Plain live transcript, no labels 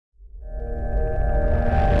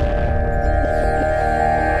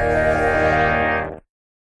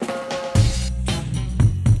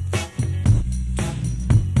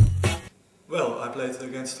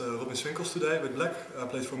today with Black. I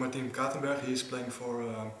played for my team Katernberg. He's playing for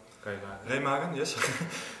Remagen, yes.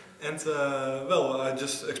 And well, I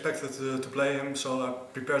just expected to play him, so I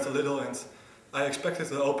prepared a little, and I expected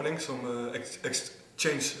the opening, some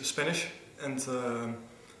exchange Spanish, and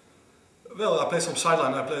well, I played some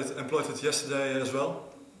sideline. I employed it yesterday as well.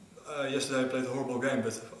 Yesterday I played a horrible game,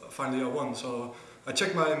 but finally I won. So I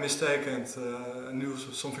checked my mistake and knew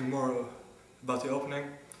something more about the opening.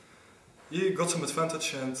 He got some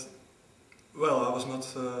advantage, and well, I was not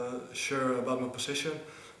sure about my position.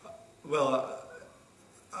 Well,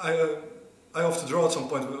 I have to draw at some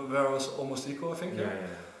point where I was almost equal, I think. Yeah.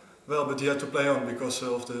 Well, but he had to play on because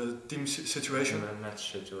of the team situation.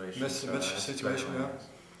 Match situation. Match situation,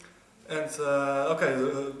 yeah. And okay,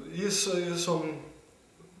 he is some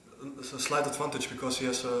slight advantage because he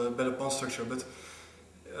has a better pawn structure, but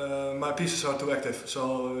my pieces are too active.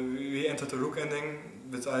 So we entered the rook ending,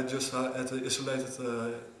 but I just had the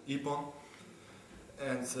isolated e-pawn.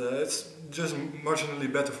 And it's just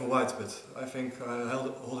marginally better for white, but I think I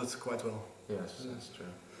hold it quite well. Yes, that's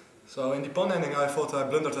true. So in the pawn ending I thought I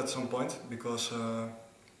blundered at some point, because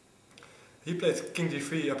he played king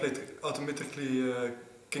d3, I played automatically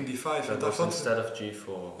king d5. That was instead of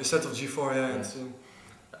g4. Instead of g4, yeah. Yes. And,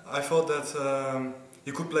 I thought that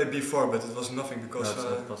he could play b4, but it was nothing because... No,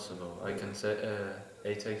 it's not possible. I can say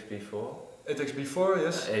a takes b4. A takes b4,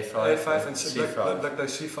 yes. a5 and c5. Black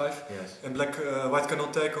plays c5. Yes. And white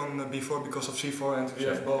cannot take on b4 because of c4, and we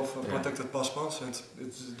have both protected pass pawns, and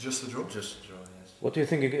it's just a draw. Just a draw, yes. What do you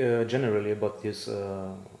think generally about this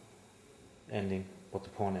ending, about the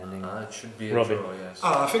pawn ending? It should be a Robin. draw, yes.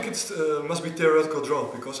 I think it must be theoretical draw,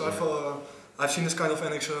 because I've seen this kind of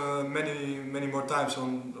endings many more times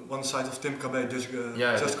on one side of Tim Cabet,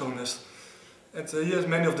 chess columnist. And he has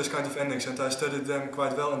many of this kind of endings, and I studied them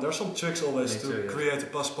quite well. And there are some tricks always to create a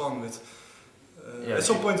pass pawn with. At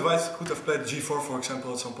some point, white could have played g4, for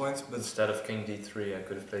example, at some point. But instead of king d3, I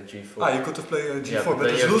could have played g4. You could have played g4, but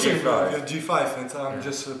it's losing with g5, and I'm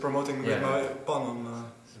just promoting with my pawn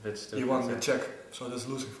on e1 with check. So that's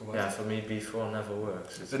losing for white. Yeah, for me b4 never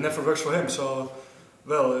works. It never works for him. So,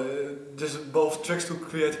 well, this both tricks to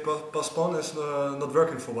create a pass pawn is not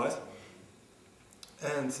working for white.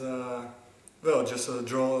 And well, just a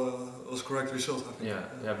draw was correct result, I think.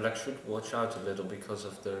 Yeah, black should watch out a little because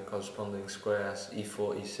of the corresponding squares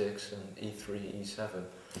e4, e6 and e3, e7.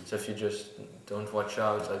 So if you just don't watch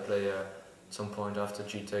out, I play at some point after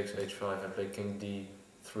g takes h5, I play king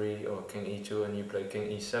d3 or king e2, and you play king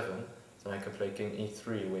e7, then I can play king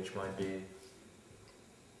e3, which might be...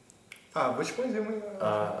 Which point did we...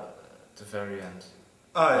 at the very end.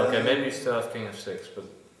 Okay, maybe you still have king f6, but...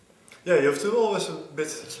 Yeah, you have to always a bit...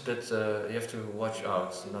 It's a bit, you have to watch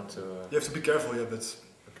out, not to... You have to be careful, yeah, but...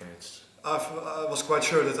 Okay, it's... I was quite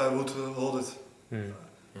sure that I would hold it.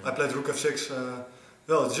 I played rook f6,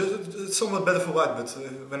 well, it's somewhat better for white, but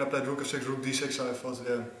when I played rook f6, rook d6, I thought,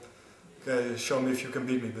 okay, show me if you can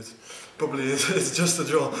beat me, but probably it's just a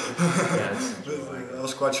draw. It's a draw. I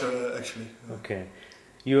was quite sure, actually. Okay.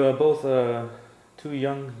 You are both two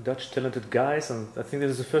young Dutch talented guys, and I think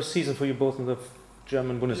this is the first season for you both in the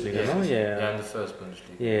German Bundesliga, no? Yeah, in the first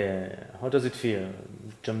Bundesliga. Yeah. How does it feel,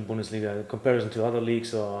 German Bundesliga, in comparison to other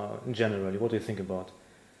leagues or in general? What do you think about,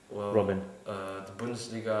 Robin? The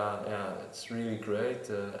Bundesliga, it's really great.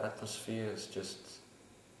 The atmosphere is just...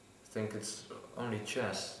 I think it's only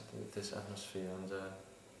chess with this atmosphere, and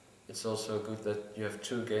it's also good that you have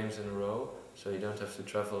 2 games in a row, so you don't have to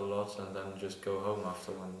travel a lot and then just go home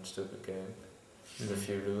after one stupid game. And if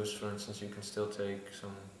you lose, for instance, you can still take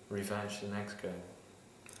some revenge the next game.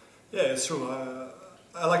 Yeah, it's true.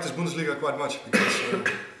 I like this Bundesliga quite much because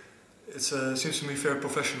it seems to me very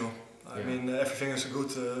professional. I mean, everything is a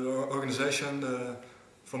good organization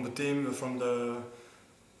from the team, from the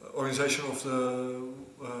organization of the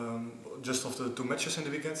just of the 2 matches in the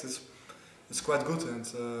weekend. It's quite good, and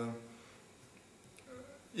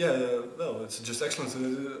well, it's just excellent.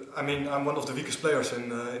 I mean, I'm one of the weakest players in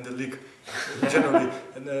the league generally,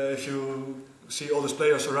 and if you see all these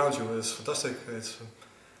players around you, it's fantastic.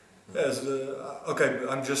 Okay,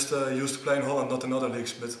 I'm just used to playing in Holland, not in other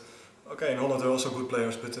leagues, but okay, in Holland there are also good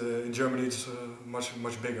players, but in Germany it's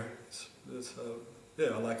much bigger.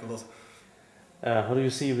 I like it a lot. How do you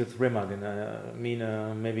see with Remagen? I mean,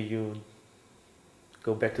 maybe you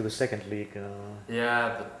go back to the second league.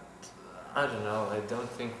 Yeah, but I don't know. I don't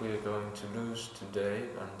think we are going to lose today,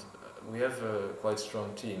 and we have a quite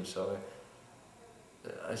strong team, so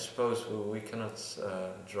I suppose we cannot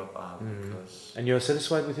drop out because... And you're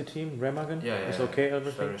satisfied with your team, Remagen? Yeah, it's okay,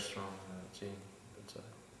 everything? Very strong team, but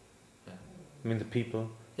I mean the people?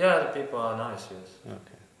 Yeah, the people are nice, yes.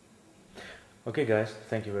 Okay. Okay, guys,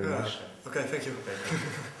 thank you very Yeah. much. Okay, thank you.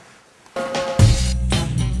 Okay.